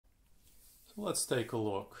So let's take a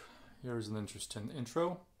look. Here's an interesting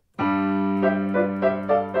intro.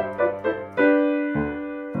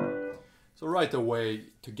 So right away,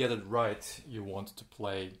 to get it right, you want to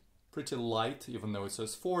play pretty light, even though it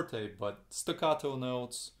says forte, but staccato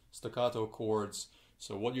notes, staccato chords.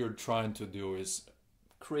 So what you're trying to do is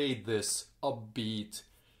create this upbeat,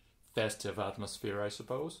 festive atmosphere, I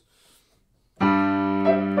suppose.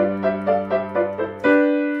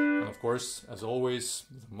 And of course, as always,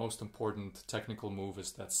 the most important technical move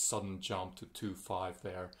is that sudden jump to 2-5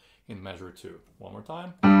 there in measure 2. One more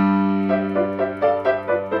time.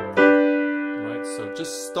 Right, so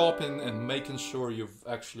just stopping and making sure you've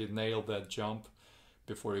actually nailed that jump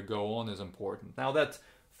before you go on is important. Now that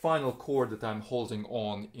final chord that I'm holding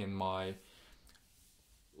on in my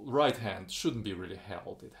right hand shouldn't be really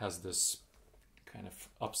held. It has this kind of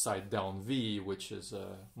upside down V, which is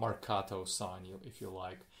a marcato sign, if you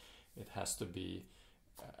like. It has to be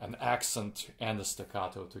an accent and a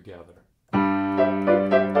staccato together.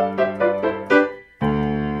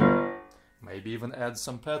 Maybe even add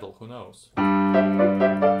some pedal, who knows?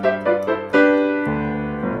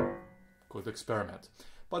 Good experiment.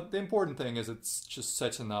 But the important thing is it's just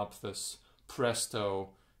setting up this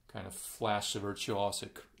presto kind of flash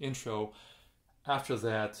virtuosic intro. After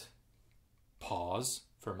that, pause,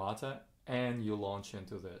 fermata, and you launch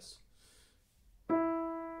into this.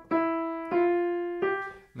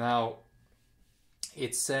 Now,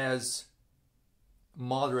 it says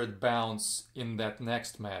moderate bounce in that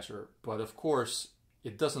next measure, but of course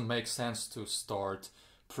it doesn't make sense to start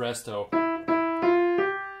presto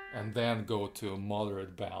and then go to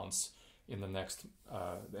moderate bounce in the next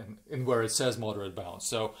in where it says moderate bounce.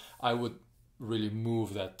 So I would really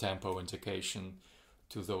move that tempo indication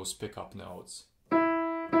to those pickup notes.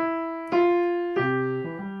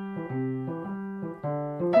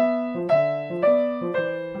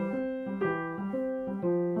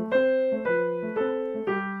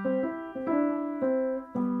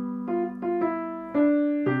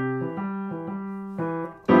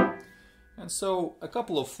 So a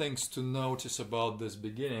couple of things to notice about this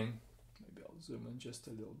beginning. Maybe I'll zoom in just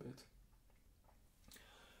a little bit.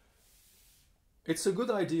 It's a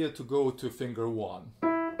good idea to go to finger 1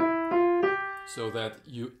 so that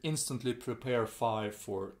you instantly prepare 5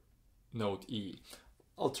 for note E.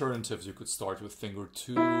 Alternatives, you could start with finger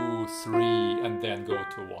 2, 3 and then go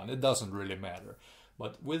to 1. It doesn't really matter.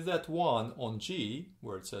 But with that 1 on G,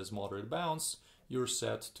 where it says moderate bounce, you're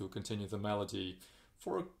set to continue the melody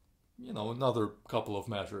for another couple of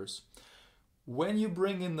measures. When you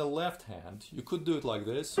bring in the left hand, you could do it like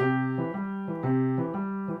this. Or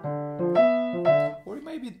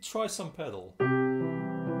maybe try some pedal.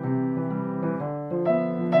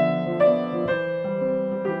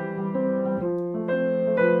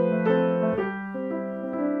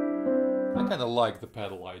 I kind of like the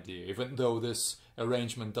pedal idea, even though this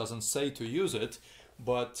arrangement doesn't say to use it,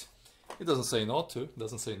 but it doesn't say not to, it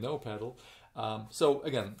doesn't say no pedal. So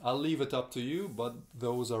again, I'll leave it up to you, but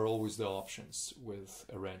those are always the options with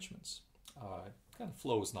arrangements. It kind of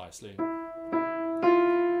flows nicely.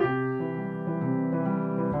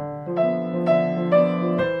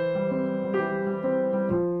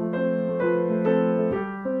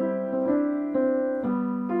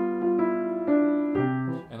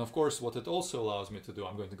 And of course, what it also allows me to do,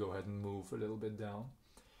 I'm going to go ahead and move a little bit down,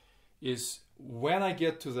 is when I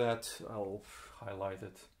get to that, I'll highlight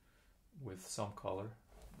it with some color.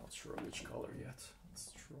 Not sure which color yet.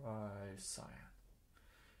 Let's try cyan.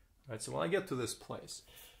 Right, so when I get to this place,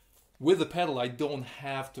 with the pedal I don't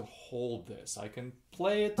have to hold this. I can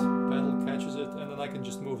play it, pedal catches it, and then I can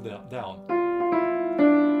just move down.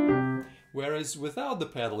 Whereas without the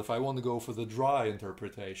pedal, if I want to go for the dry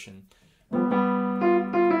interpretation,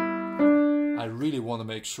 I really want to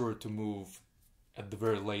make sure to move at the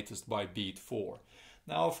very latest by beat 4.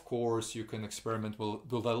 Now, of course, you can experiment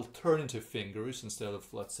with alternative fingers. Instead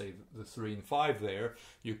of, let's say, the 3 and 5 there,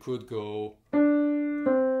 you could go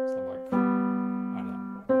something like,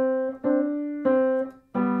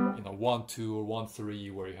 I don't know, 1, 2 or 1, 3,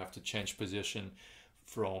 where you have to change position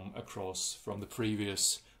from the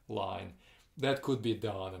previous line. That could be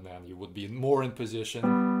done, and then you would be more in position.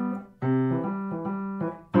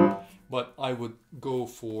 But I would go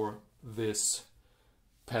for this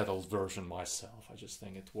pedal version myself. I just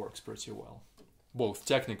think it works pretty well, both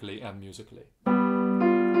technically and musically.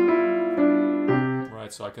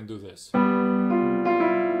 Right, so I can do this.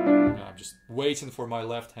 I'm just waiting for my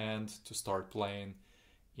left hand to start playing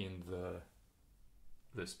in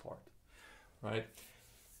this part, right?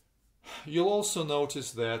 You'll also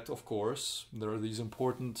notice that, of course, there are these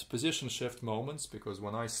important position shift moments, because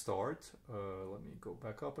when I start, let me go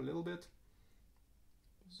back up a little bit.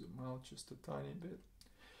 zoom out just a tiny bit.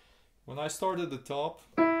 When I start at the top,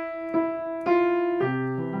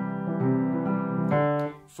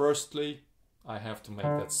 firstly, I have to make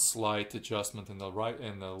that slight adjustment in the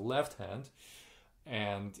left hand,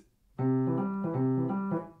 and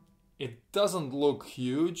it doesn't look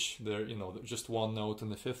huge. There, just one note in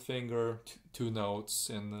the fifth finger, two notes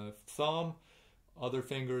in the thumb, other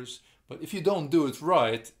fingers. But if you don't do it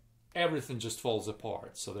right, everything just falls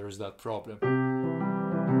apart. So there's that problem.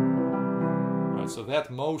 Right, so that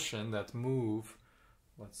motion, that move,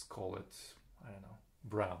 let's call it, I don't know,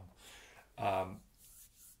 brown.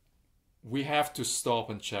 We have to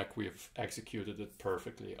stop and check we've executed it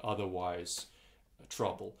perfectly. Otherwise,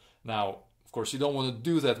 trouble. Now, of course, you don't want to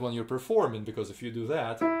do that when you're performing, because if you do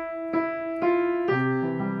that,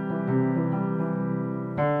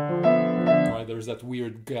 right, there's that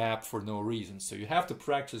weird gap for no reason. So you have to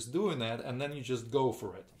practice doing that, and then you just go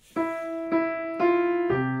for it.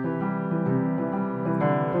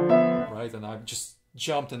 Right, and I just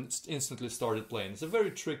jumped and instantly started playing. It's a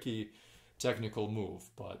very tricky technical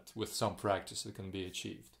move, but with some practice it can be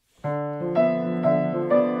achieved.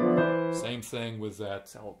 Same thing with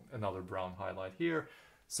that, another brown highlight here.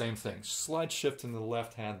 Same thing, slight shift in the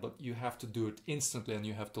left hand, but you have to do it instantly and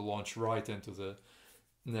you have to launch right into the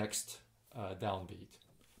next downbeat.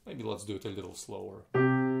 Maybe let's do it a little slower.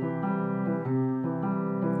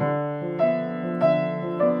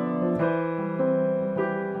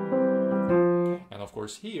 And of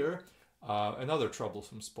course here, another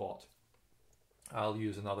troublesome spot. I'll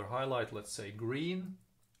use another highlight, let's say green,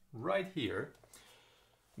 right here.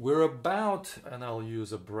 We're about, and I'll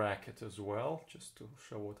use a bracket as well, just to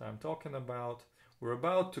show what I'm talking about. We're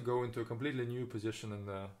about to go into a completely new position in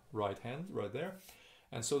the right hand, right there.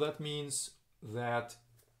 And so that means that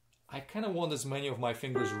I kind of want as many of my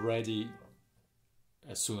fingers ready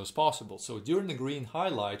as soon as possible. So during the green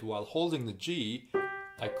highlight, while holding the G,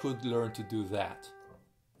 I could learn to do that.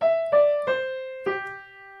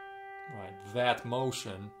 Right, that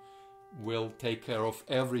motion will take care of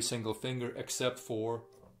every single finger except for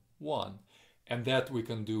one, and that we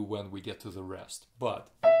can do when we get to the rest.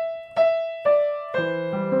 But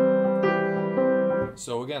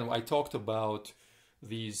so again, I talked about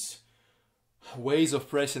these ways of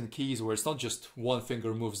pressing keys where it's not just one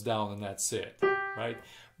finger moves down and that's it, right?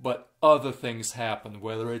 But other things happen,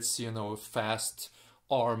 whether it's, a fast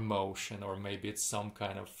arm motion, or maybe it's some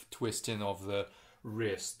kind of twisting of the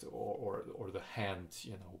wrist, or the hand,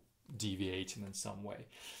 deviating in some way.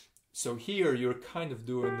 So here you're kind of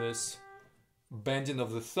doing this bending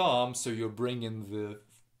of the thumb, so you're bringing the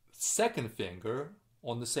second finger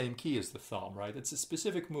on the same key as the thumb, right? It's a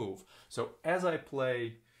specific move. So as I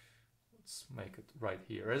play, let's make it right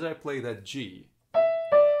here, as I play that G,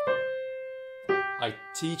 I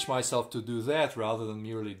teach myself to do that rather than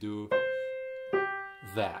merely do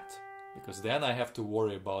that, because then I have to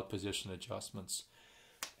worry about position adjustments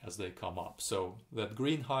as they come up. So that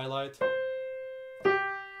green highlight,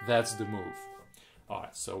 that's the move. All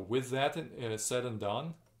right, so with that said and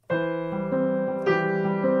done,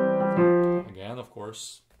 again, of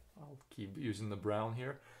course, I'll keep using the brown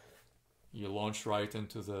here. You launch right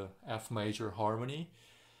into the F major harmony,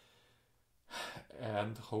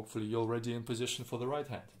 and hopefully you're already in position for the right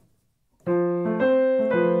hand.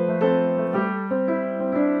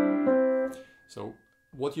 So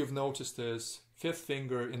what you've noticed is fifth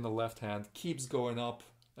finger in the left hand keeps going up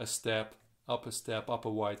a step, up a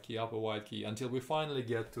white key, until we finally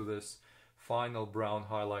get to this final brown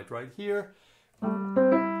highlight right here.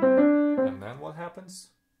 And then what happens?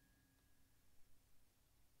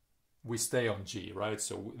 We stay on G, right?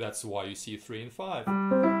 So that's why you see 3 and 5.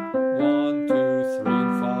 1, 2, 3,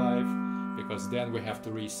 and 5, because then we have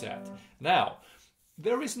to reset. Now,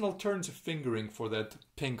 there is an alternative fingering for that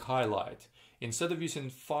pink highlight. Instead of using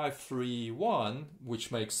 5, 3, 1,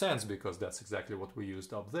 which makes sense because that's exactly what we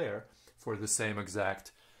used up there for the same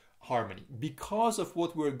exact harmony. Because of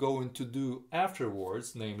what we're going to do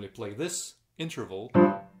afterwards, namely play this interval,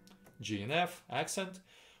 G and F, accent,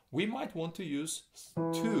 we might want to use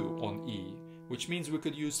 2 on E, which means we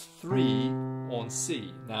could use 3 on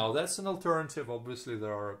C. Now that's an alternative. Obviously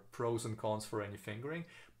there are pros and cons for any fingering,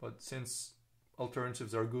 but since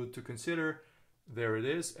alternatives are good to consider, there it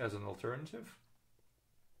is as an alternative,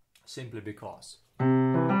 simply because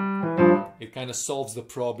it kind of solves the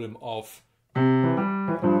problem of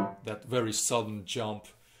that very sudden jump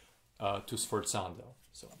to sforzando.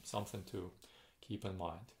 So something to keep in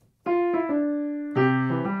mind.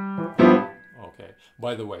 Okay,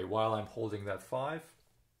 by the way, while I'm holding that 5,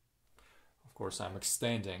 of course I'm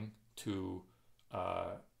extending to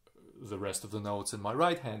the rest of the notes in my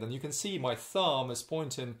right hand. And you can see my thumb is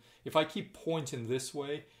pointing, if I keep pointing this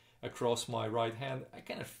way across my right hand, I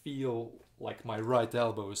kind of feel like my right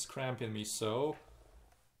elbow is cramping me, so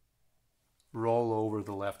roll over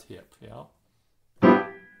the left hip, yeah?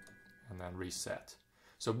 And then reset.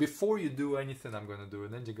 So before you do anything, I'm going to do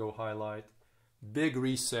an indigo highlight, big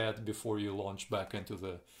reset before you launch back into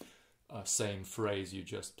the same phrase you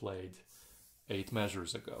just played 8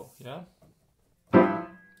 measures ago, yeah?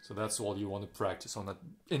 So that's all you want to practice on that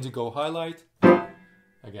indigo highlight.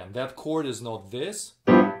 Again, that chord is not this,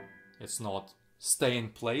 it's not stay in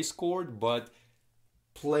place chord, but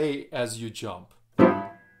play as you jump,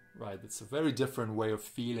 right? It's a very different way of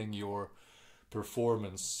feeling your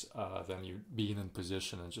performance than you being in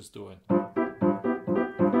position and just doing,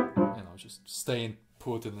 just staying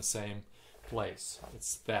put in the same place.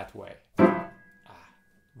 It's that way.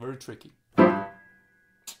 Very tricky.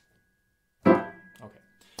 Okay,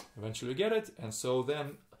 eventually get it. And so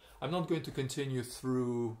then I'm not going to continue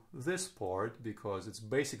through this part because it's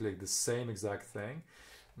basically the same exact thing.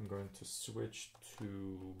 I'm going to switch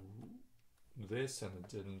to this, and it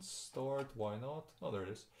didn't start. Why not? Oh, there it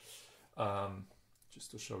is.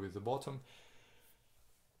 Just to show you the bottom.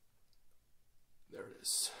 There it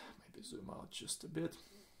is. Maybe zoom out just a bit.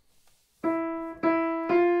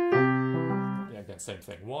 Yeah, again, same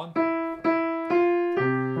thing. 1.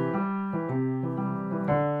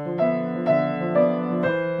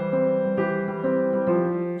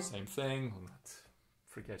 Same thing. I'm not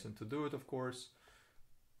forgetting to do it, of course.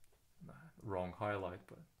 Wrong highlight,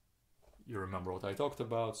 but you remember what I talked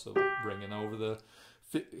about. So bringing over the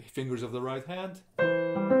fingers of the right hand.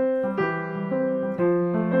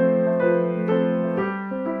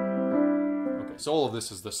 Okay, so all of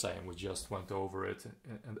this is the same. We just went over it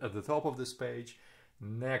and at the top of this page.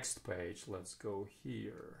 Next page, let's go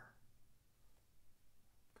here.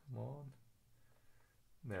 Come on.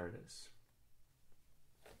 There it is.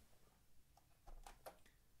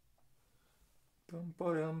 Bum,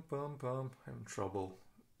 ba-dum, bum, bum. Having trouble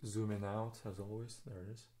zooming out, as always. There it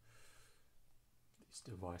is. These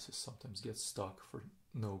devices sometimes get stuck for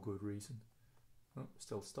no good reason. Oh,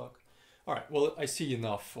 still stuck. Alright, well, I see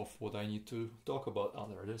enough of what I need to talk about. Oh,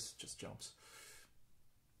 there it is. Just jumps.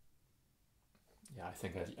 Yeah, I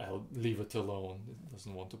think I'll leave it alone. It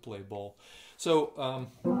doesn't want to play ball. So,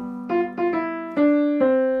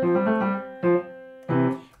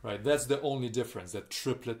 right, that's the only difference, that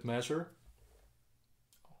triplet measure.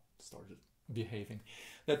 Started behaving.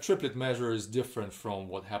 That triplet measure is different from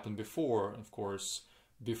what happened before. Of course,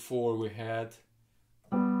 before we had,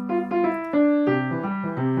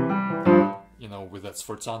 with that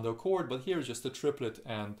sforzando chord, but here just a triplet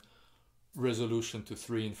and resolution to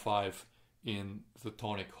 3 and 5 in the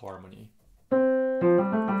tonic harmony.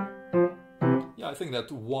 Yeah, I think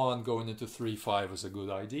that 1 going into 3/5 is a good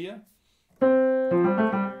idea.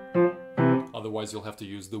 Otherwise, you'll have to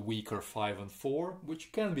use the weaker 5 and 4,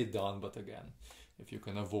 which can be done, but again, if you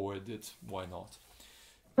can avoid it, why not?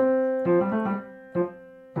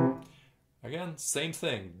 Again, same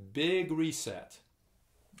thing, big reset.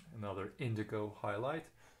 Another indigo highlight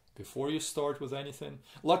before you start with anything.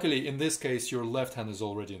 Luckily, in this case, your left hand is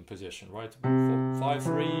already in position, right? 5,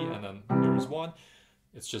 3, and then there is 1.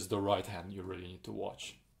 It's just the right hand you really need to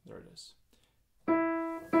watch. There it is.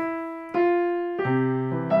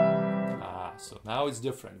 So now it's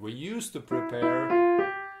different. We used to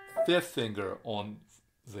prepare 5th finger on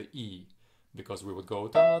the E because we would go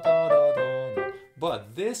da da da da da.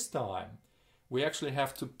 But this time we actually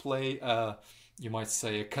have to play a, you might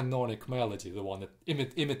say, a canonic melody, the one that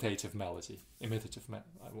imitative melody,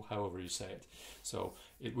 however you say it. So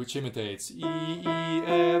which imitates E E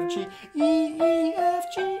F G E E F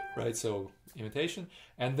G, right? So imitation,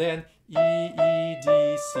 and then E E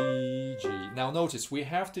D C G. Now notice we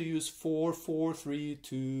have to use 4 4 3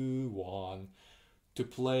 2 1 to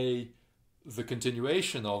play the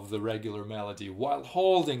continuation of the regular melody while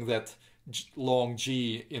holding that long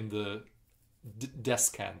G in the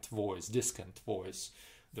discant voice,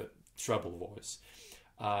 the treble voice,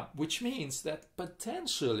 which means that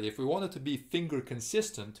potentially, if we wanted to be finger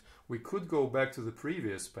consistent, we could go back to the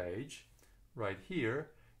previous page right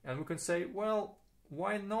here. And we can say, well,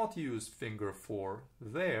 why not use finger 4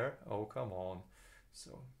 there? Oh, come on.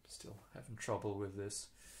 So, still having trouble with this.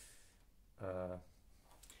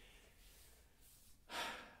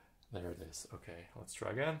 There it is. Okay, let's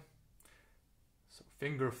try again. So,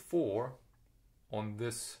 finger 4 on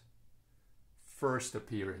this first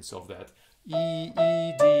appearance of that E,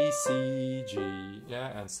 E, D, C, G.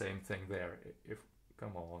 Yeah, and same thing there.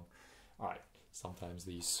 Come on. All right, sometimes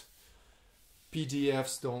these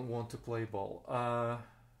PDFs don't want to play ball.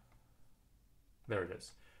 there it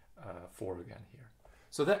is. 4 again here.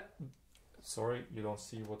 So that, sorry, you don't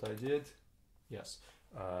see what I did. Yes,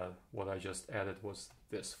 what I just added was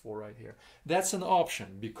this 4 right here. That's an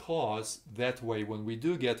option, because that way when we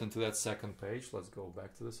do get into that second page, let's go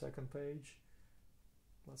back to the second page.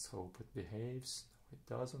 Let's hope it behaves. No, it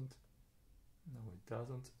doesn't. No, it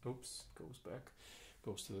doesn't. Oops, goes back.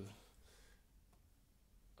 Goes to the...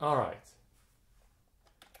 All right.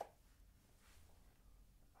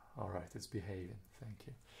 All right, it's behaving. Thank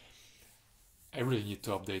you. I really need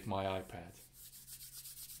to update my iPad.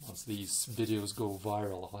 Once these videos go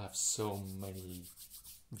viral, I'll have so many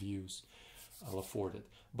views. I'll afford it.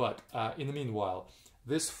 But in the meanwhile,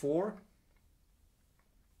 this 4,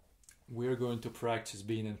 we're going to practice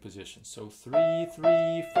being in position. So 3,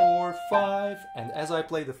 3, 4, 5. And as I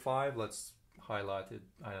play the 5, let's highlight it,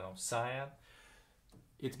 I don't know, cyan.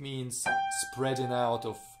 It means spreading out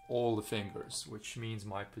of all the fingers, which means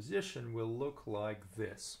my position will look like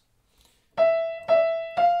this.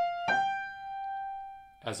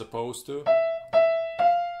 As opposed to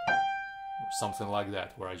something like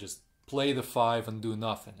that, where I just play the 5 and do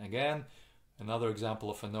nothing. Again, another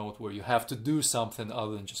example of a note where you have to do something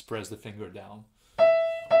other than just press the finger down.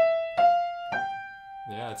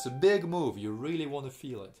 Yeah, it's a big move. You really want to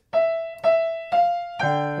feel it.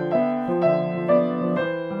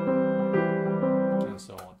 And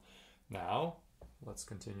so on. Now, let's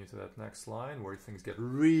continue to that next line where things get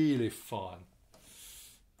really fun.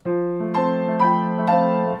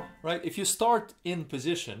 Right, if you start in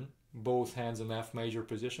position, both hands in F major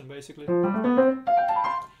position basically,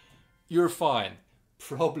 you're fine.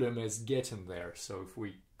 Problem is getting there. So if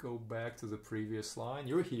we go back to the previous line,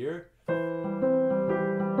 you're here.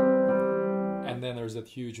 And then there's that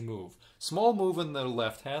huge move. Small move in the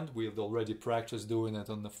left hand, we've already practiced doing it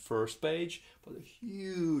on the first page, but a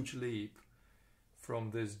huge leap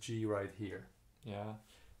from this G right here. Yeah.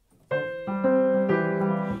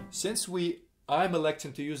 Since I'm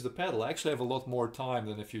electing to use the pedal, I actually have a lot more time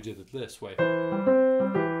than if you did it this way.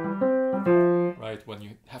 Right, when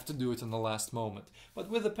you have to do it in the last moment. But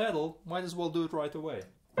with the pedal, might as well do it right away.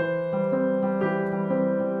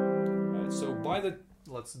 Right, so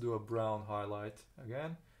let's do a brown highlight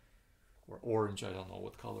again. Or orange, I don't know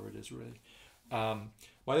what color it is really.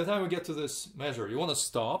 By the time we get to this measure, you want to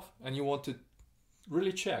stop and you want to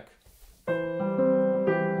really check.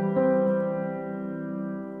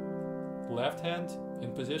 Left hand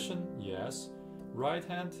in position, yes. Right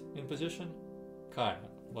hand in position, kinda.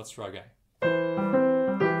 Let's try again.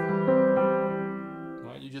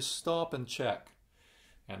 Right, you just stop and check.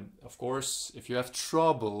 And of course, if you have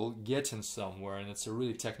trouble getting somewhere and it's a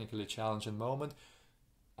really technically challenging moment,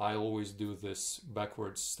 I always do this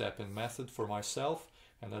backwards step-in method for myself,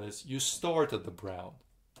 and that is you start at the brown.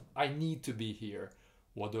 I need to be here.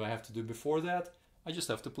 What do I have to do before that? I just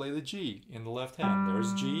have to play the G in the left hand.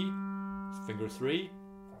 There's G. Finger 3,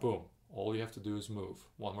 boom. All you have to do is move.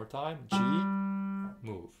 One more time, G,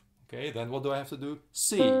 move. Okay, then what do I have to do?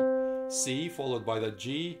 C. C followed by the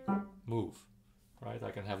G, move. Right,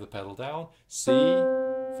 I can have the pedal down. C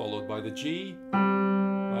followed by the G.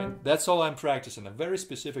 Right, that's all I'm practicing. A very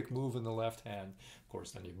specific move in the left hand. Of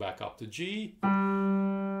course, then you back up to G,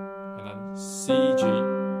 and then C, G.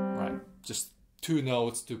 Right, just 2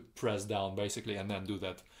 notes to press down basically, and then do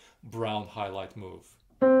that brown highlight move.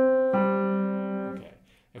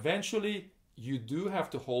 Eventually, you do have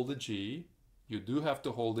to hold the G, you do have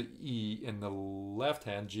to hold the E in the left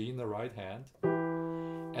hand, G in the right hand.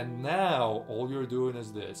 And now, all you're doing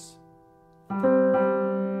is this.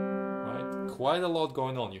 Right? Quite a lot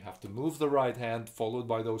going on. You have to move the right hand, followed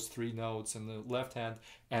by those 3 notes in the left hand,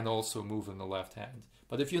 and also move in the left hand.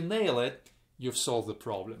 But if you nail it, you've solved the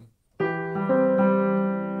problem.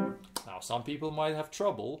 Now, some people might have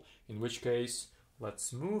trouble, in which case,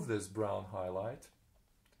 let's move this brown highlight.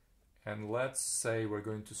 And let's say we're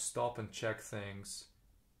going to stop and check things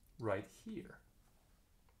right here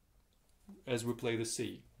as we play the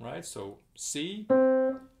C, right? So C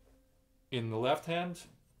in the left hand,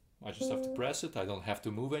 I just have to press it. I don't have to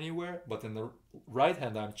move anywhere. But in the right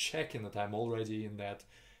hand, I'm checking that I'm already in that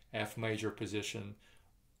F major position,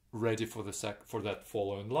 ready for that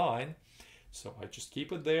following line. So I just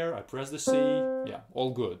keep it there. I press the C. Yeah, all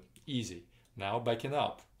good, easy. Now backing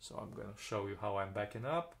up. So I'm going to show you how I'm backing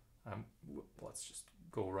up. Let's just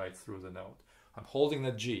go right through the note. I'm holding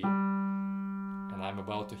the G and I'm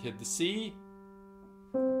about to hit the C.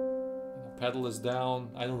 And the pedal is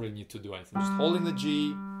down. I don't really need to do anything. Just holding the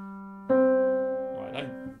G. Right,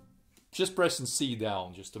 I'm just pressing C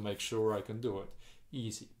down just to make sure I can do it.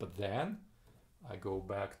 Easy. But then I go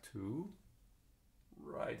back to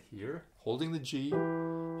right here, holding the G,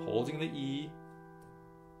 holding the E,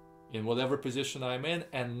 in whatever position I'm in,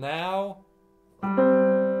 and now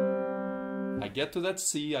I get to that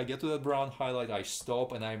C, I get to that brown highlight, I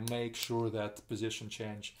stop, and I make sure that position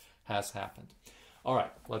change has happened. All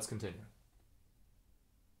right, let's continue.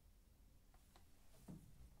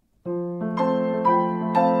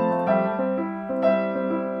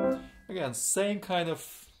 Again, same kind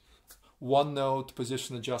of one note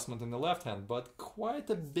position adjustment in the left hand, but quite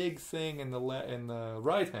a big thing in the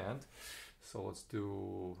right hand. So let's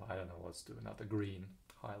do, I don't know, let's do another green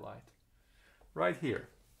highlight right here.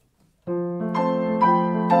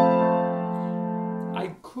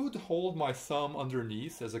 I could hold my thumb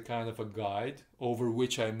underneath as a kind of a guide over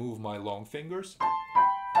which I move my long fingers.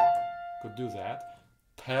 Could do that.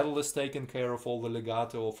 Pedal is taken care of, all the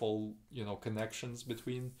legato, of all, you know, connections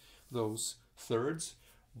between those thirds,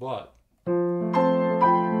 but I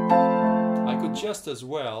could just as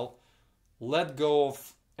well let go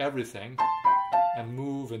of everything and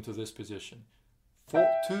move into this position. 4,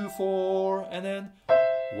 2, 4, and then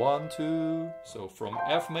 1, 2. So from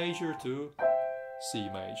F major to C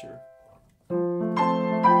major.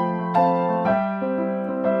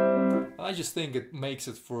 I just think it makes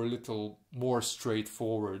it for a little more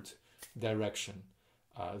straightforward direction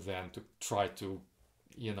than to try to,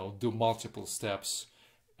 you know, do multiple steps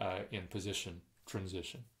in position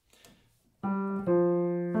transition.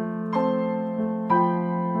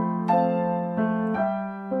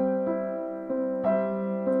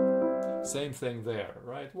 Same thing there,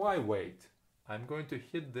 right? Why wait? I'm going to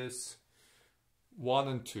hit this 1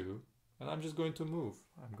 and 2, and I'm just going to move.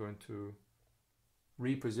 I'm going to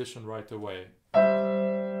reposition right away.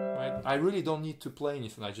 Right? I really don't need to play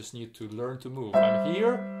anything. I just need to learn to move. I'm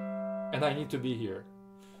here, and I need to be here.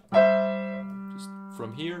 Just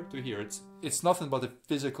from here to here. It's nothing but a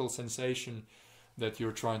physical sensation that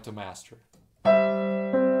you're trying to master.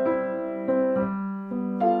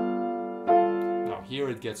 Now here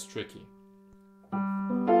it gets tricky.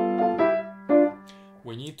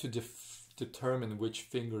 We need to determine which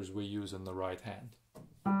fingers we use in the right hand.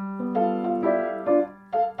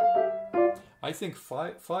 I think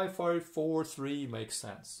 5, 5, 5, 4, 3 makes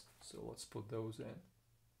sense. So let's put those in.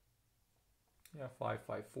 Yeah, 5,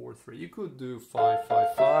 5, 4, 3. You could do 5,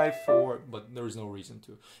 5, 5, 4, but there is no reason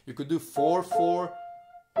to. You could do 4, 4,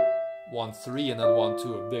 1, 3, and then 1,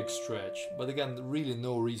 2, a big stretch. But again, really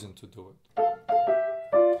no reason to do it.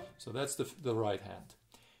 So that's the right hand.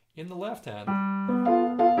 In the left hand,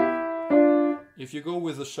 if you go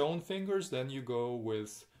with the shown fingers, then you go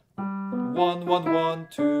with 1, 1, 1,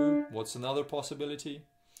 2. What's another possibility?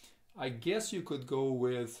 I guess you could go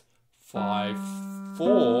with 5,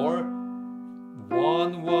 4,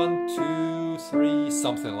 1, 1, 2, 3,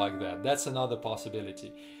 something like that. That's another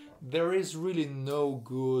possibility. There is really no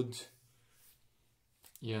good,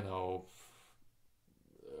 you know,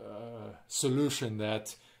 solution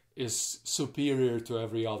that is superior to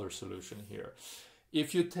every other solution here.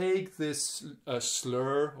 If you take this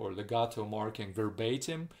slur or legato marking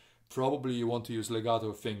verbatim, probably you want to use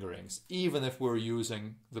legato fingerings, even if we're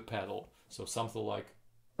using the pedal. So something like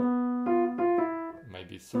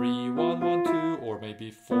maybe 3, 1, 1, 2, or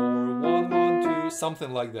maybe 4, 1, 1, 2,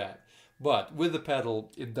 something like that. But with the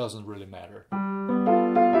pedal, it doesn't really matter.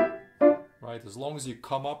 Right? As long as you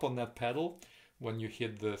come up on that pedal when you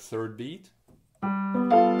hit the third beat.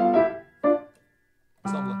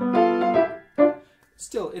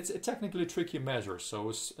 Still, it's a technically tricky measure, so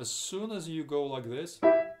as soon as you go like this,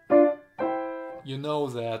 you know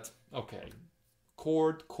that, okay,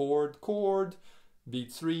 chord, chord, chord,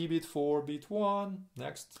 beat 3, beat 4, beat 1,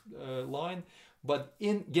 next line, but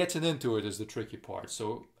getting into it is the tricky part.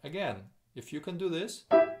 So again, if you can do this,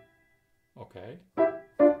 okay,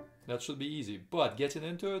 that should be easy, but getting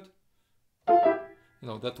into it, you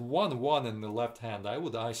know, that 1, 1 in the left hand, I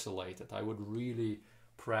would isolate it. I would really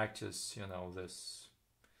practice, you know, this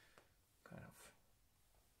kind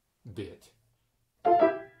of bit.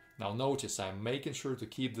 Now notice I'm making sure to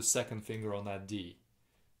keep the second finger on that D.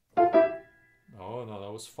 Oh no,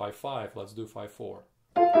 that was 5, 5. Let's do 5, 4.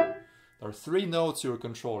 There are 3 notes you're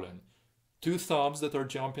controlling. 2 thumbs that are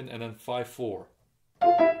jumping, and then 5, 4.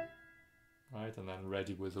 Right, and then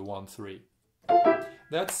ready with the 1, 3.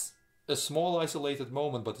 That's a small isolated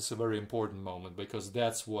moment, but it's a very important moment because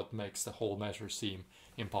that's what makes the whole measure seem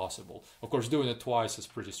impossible. Of course, doing it twice is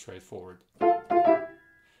pretty straightforward.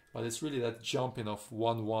 But it's really that jumping of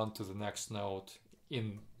 1, 1 to the next note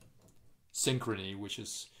in synchrony, which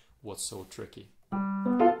is what's so tricky.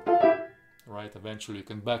 Right, eventually you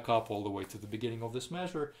can back up all the way to the beginning of this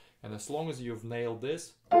measure, and as long as you've nailed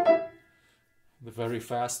this, the very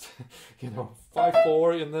fast, you know, 5,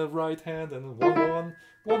 4 in the right hand, and 1, 1,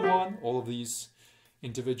 1, 1, all of these,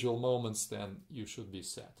 individual moments, then you should be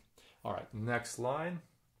set. All right, next line.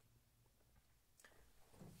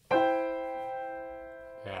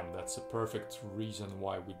 And that's a perfect reason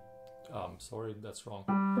why we, sorry, that's wrong.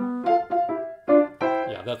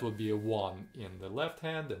 Yeah, that would be a 1 in the left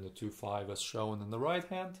hand and a 2-5 as shown in the right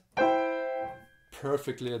hand.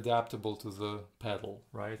 Perfectly adaptable to the pedal,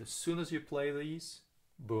 right? As soon as you play these,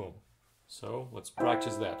 boom. So let's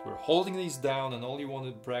practice that. We're holding these down and all you want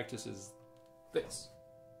to practice is this.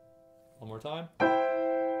 One more time.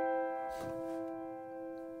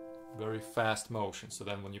 Very fast motion. So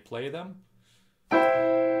then when you play them,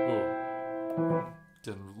 ooh,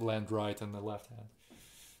 didn't land right in the left hand.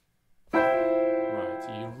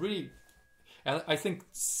 Right, you really, and I think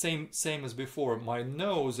same as before, my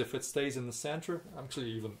nose, if it stays in the center,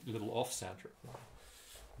 actually even a little off center.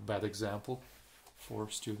 Bad example for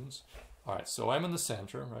students. All right, so I'm in the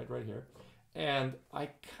center, right here, and I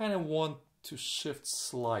kind of want to shift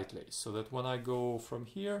slightly so that when I go from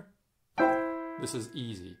here, this is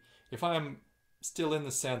easy. If I'm still in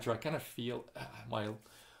the center, I kind of feel my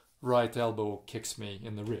right elbow kicks me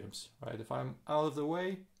in the ribs, right? If I'm out of the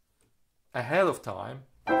way, ahead of time,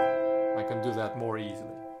 I can do that more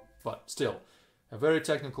easily. But still, a very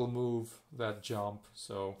technical move, that jump.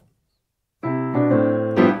 So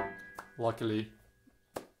luckily,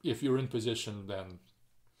 if you're in position, then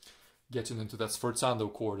getting into that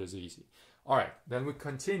sforzando chord is easy. All right, then we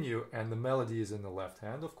continue, and the melody is in the left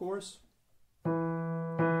hand, of course.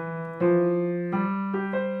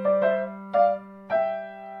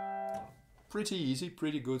 Pretty easy,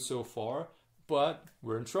 pretty good so far, but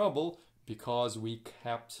we're in trouble because we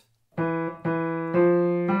kept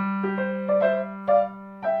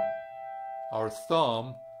our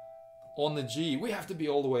thumb on the G. We have to be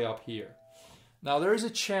all the way up here. Now there is a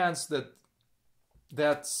chance that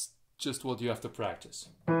that's just what you have to practice.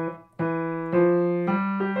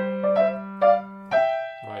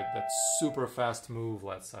 Right, that super fast move,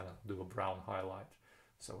 let's do a brown highlight.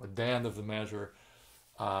 So at the end of the measure,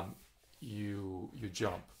 you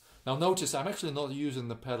jump. Now notice I'm actually not using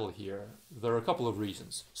the pedal here. There are a couple of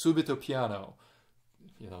reasons. Subito piano.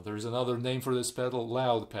 You know, there's another name for this pedal,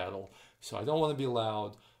 loud pedal. So I don't want to be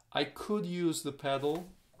loud. I could use the pedal,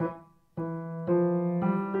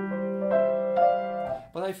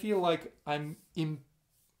 but I feel like I'm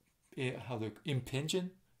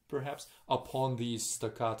impinging, perhaps, upon these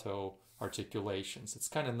staccato articulations. It's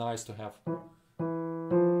kind of nice to have,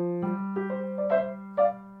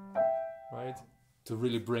 right, to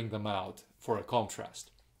really bring them out for a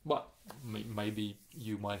contrast. But maybe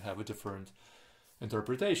you might have a different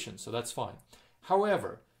interpretation, so that's fine.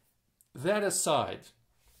 However, that aside,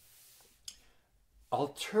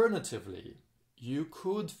 alternatively, you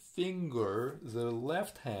could finger the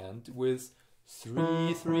left hand with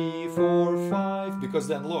 3, 3, 4, 5, because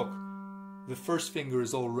then look, the first finger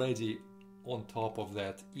is already on top of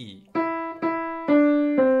that E.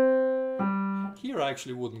 Here I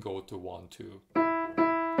actually wouldn't go to 1, 2.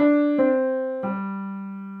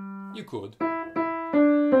 You could.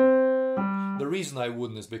 The reason I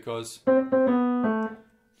wouldn't is because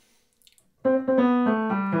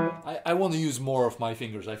I want to use more of my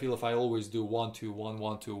fingers. I feel if I always do 1, 2, 1,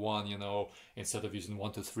 1, 2, 1, you know, instead of using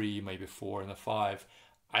 1, 2, 3, maybe 4 and a 5,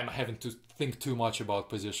 I'm having to think too much about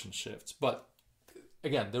position shifts. But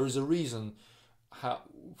again, there is a reason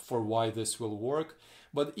for why this will work.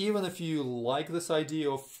 But even if you like this idea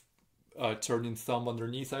of turning thumb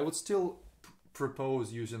underneath, I would still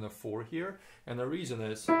propose using a 4 here. And the reason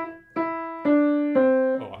is,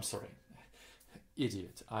 oh, I'm sorry.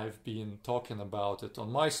 Idiot. I've been talking about it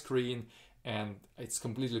on my screen and it's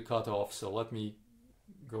completely cut off, so let me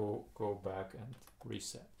go back and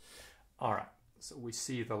reset. Alright, so we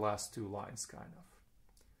see the last 2 lines kind of.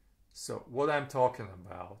 So what I'm talking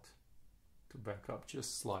about, to back up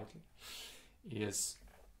just slightly, is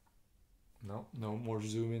no more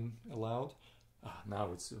zooming allowed.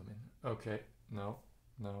 Now it's zooming. Okay, no.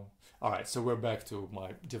 Alright, so we're back to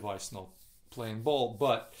my device not playing ball,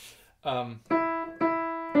 but I'm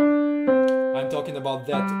talking about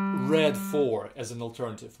that red 4 as an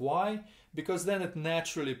alternative. Why? Because then it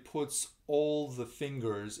naturally puts all the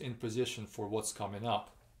fingers in position for what's coming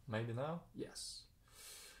up. Maybe now? Yes.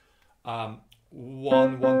 1,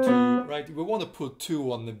 1, 2, right? We want to put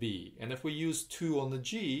 2 on the B. And if we use 2 on the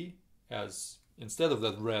G, as instead of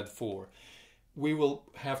that red 4, we will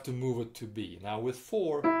have to move it to B. Now with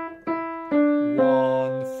 4, 1,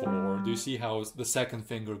 4. Do you see how the second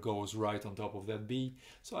finger goes right on top of that B?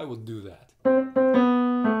 So I would do that.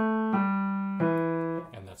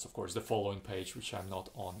 And that's of course the following page, which I'm not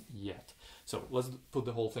on yet. So let's put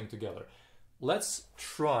the whole thing together. Let's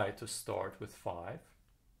try to start with 5.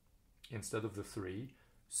 instead of the 3,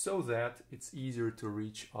 so that it's easier to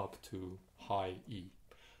reach up to high E.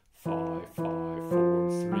 5, 5,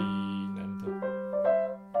 4, 3, and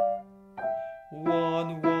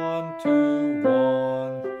 1, 1, 2,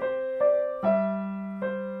 1.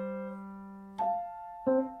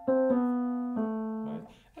 Right.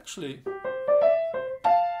 Actually,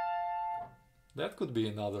 that could be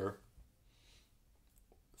another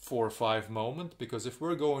 4-5 moment, because if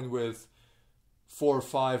we're going with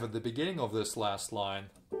 4-5 at the beginning of this last line,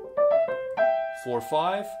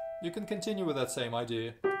 4-5, you can continue with that same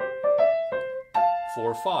idea.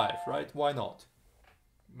 4-5, right? Why not?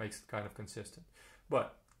 Makes it kind of consistent.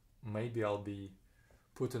 But maybe I'll be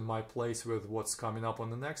put in my place with what's coming up on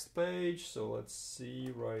the next page. So let's see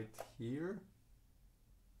right here.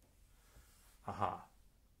 Aha.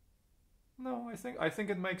 No, I think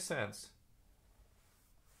it makes sense.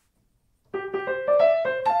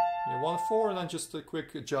 You want 4 and then just a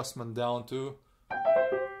quick adjustment down to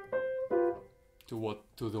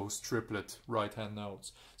those triplet right-hand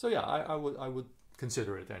notes. So yeah, I would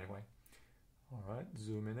consider it anyway. All right,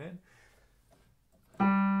 zooming in.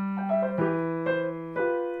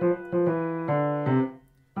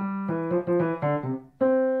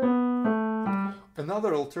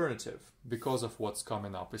 Another alternative, because of what's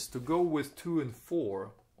coming up, is to go with 2 and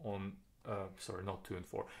 4 on, sorry, not 2 and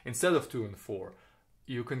 4. Instead of 2 and 4,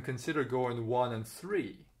 you can consider going 1 and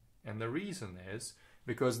 3. And the reason is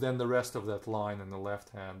because then the rest of that line in the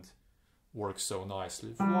left hand works so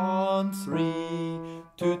nicely. 1, 3,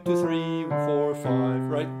 2, 2, 3, 4, 5,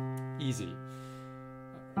 right? Easy.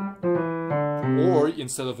 Or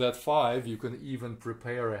instead of that 5, you can even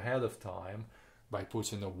prepare ahead of time by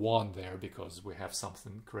putting a 1 there, because we have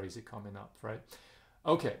something crazy coming up, right?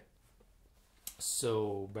 Okay,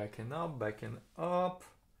 so backing up.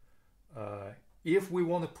 If we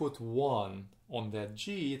want to put 1 on that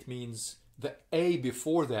G, it means the A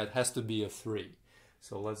before that has to be a 3.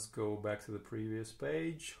 So let's go back to the previous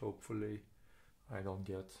page. Hopefully I don't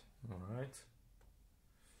get, all right.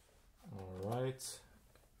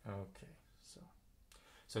 Okay, so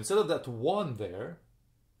instead of that 1 there,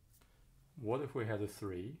 what if we had a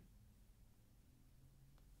 3?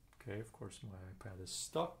 Okay, of course my iPad is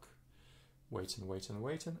stuck. Waiting. Okay,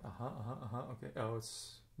 oh,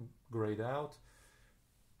 it's grayed out.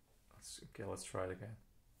 Let's try it again.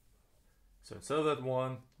 So instead of that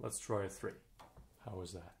 1, let's try a 3. How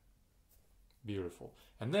is that? Beautiful.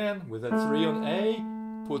 And then with that 3 on A,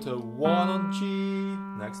 put a 1 on G.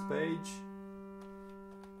 Next page.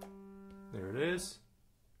 There it is.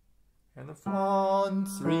 And a 1,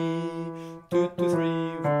 3, 2, 2,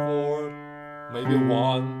 3, 4, maybe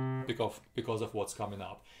 1 because of what's coming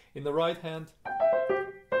up. In the right hand,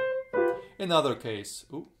 another case.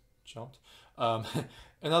 Ooh, jumped.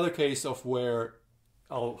 Another case of where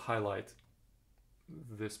I'll highlight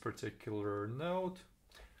this particular note.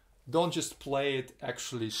 Don't just play it,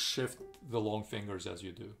 actually shift the long fingers as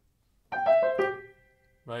you do.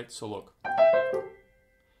 Right? So look.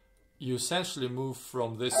 You essentially move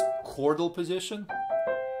from this chordal position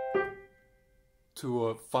to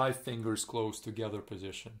a 5 fingers close together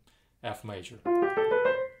position. F major.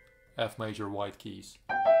 F major white keys.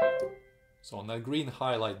 So on that green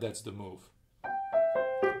highlight, that's the move.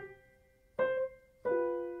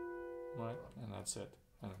 Right, and that's it.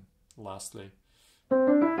 And lastly,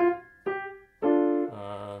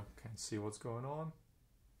 can see what's going on.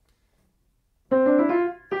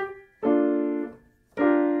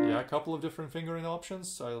 Yeah, a couple of different fingering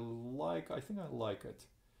options. I think I like it.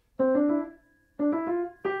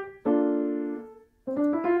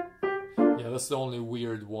 Yeah, that's the only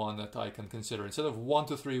weird one that I can consider. Instead of 1,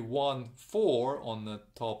 2, 3, 1, 4 on the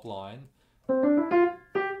top line, I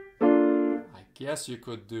guess you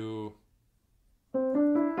could do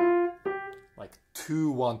like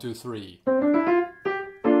 2, 1, 2, 3.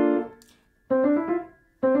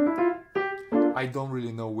 I don't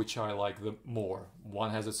really know which I like the more. One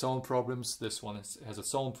has its own problems, this one has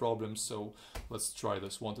its own problems, so let's try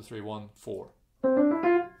this. 1, 2, 3, 1, 4.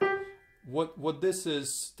 What this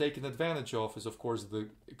is taking advantage of is, of course, the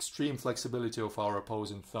extreme flexibility of our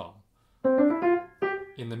opposing thumb.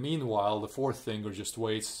 In the meanwhile, the 4th finger just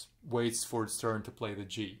waits for its turn to play the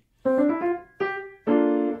G.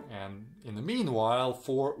 And in the meanwhile,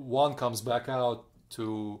 1 comes back out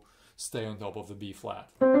to stay on top of the B flat.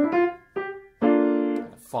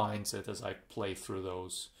 Finds it as I play through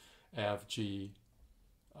those F, G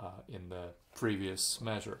in the previous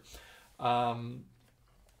measure.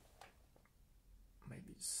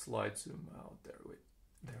 Maybe slide zoom out there.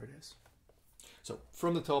 There it is. So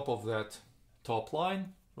from the top of that top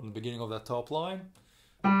line, from the beginning of that top line,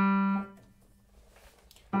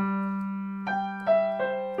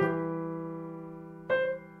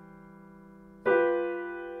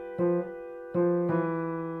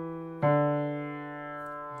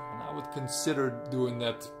 consider doing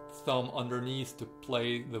that thumb underneath to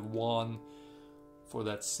play the 1 for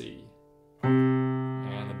that C.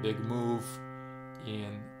 And a big move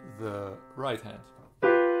in the right hand.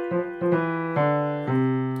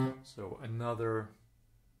 So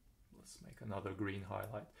let's make another green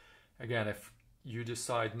highlight. Again, if you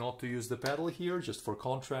decide not to use the pedal here, just for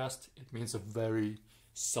contrast, it means a very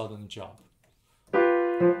sudden jump. Right,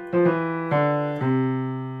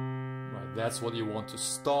 that's what you want to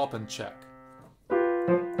stop and check.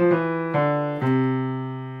 And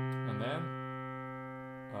then,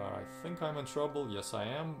 I think I'm in trouble. Yes, I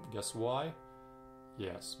am. Guess why?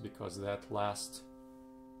 Yes, because that last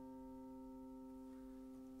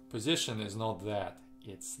position is not that,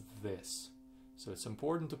 it's this. So it's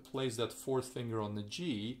important to place that 4th finger on the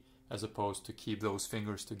G as opposed to keep those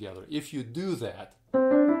fingers together. If you do that,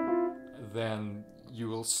 then you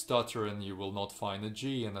will stutter and you will not find the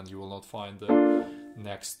G, and then you will not find the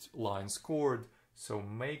next line scored. So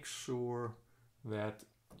make sure that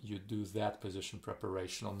you do that position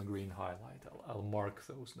preparation on the green highlight. I'll mark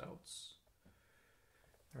those notes.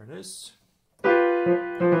 There it is.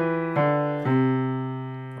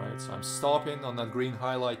 Right, so I'm stopping on that green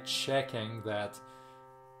highlight, checking that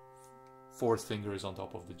 4th finger is on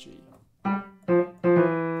top of the G.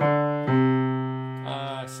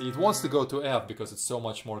 See, it wants to go to F because it's so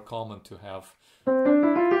much more common to have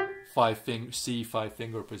C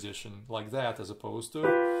 5-finger position like that as opposed to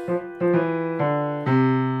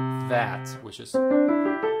that, which is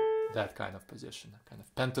that kind of position, kind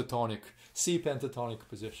of pentatonic, C pentatonic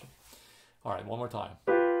position. All right, one more time.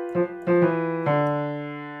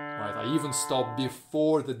 Right, I even stop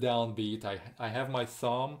before the downbeat. I have my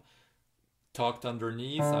thumb tucked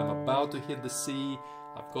underneath. I'm about to hit the C.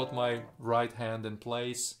 I've got my right hand in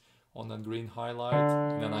place on that green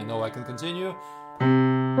highlight, and then I know I can continue.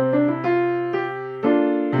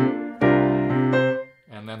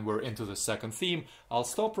 And then we're into the second theme. I'll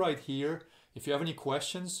stop right here. If you have any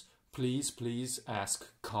questions, please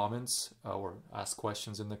ask comments or ask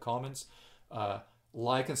questions in the comments.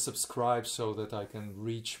 Like and subscribe so that I can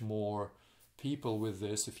reach more people with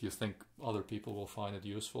this. If you think other people will find it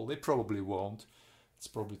useful, they probably won't. It's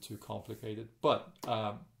probably too complicated, but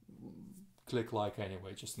click like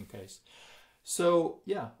anyway, just in case. So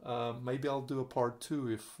yeah, maybe I'll do a part 2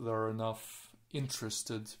 if there are enough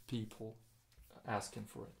interested people asking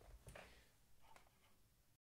for it.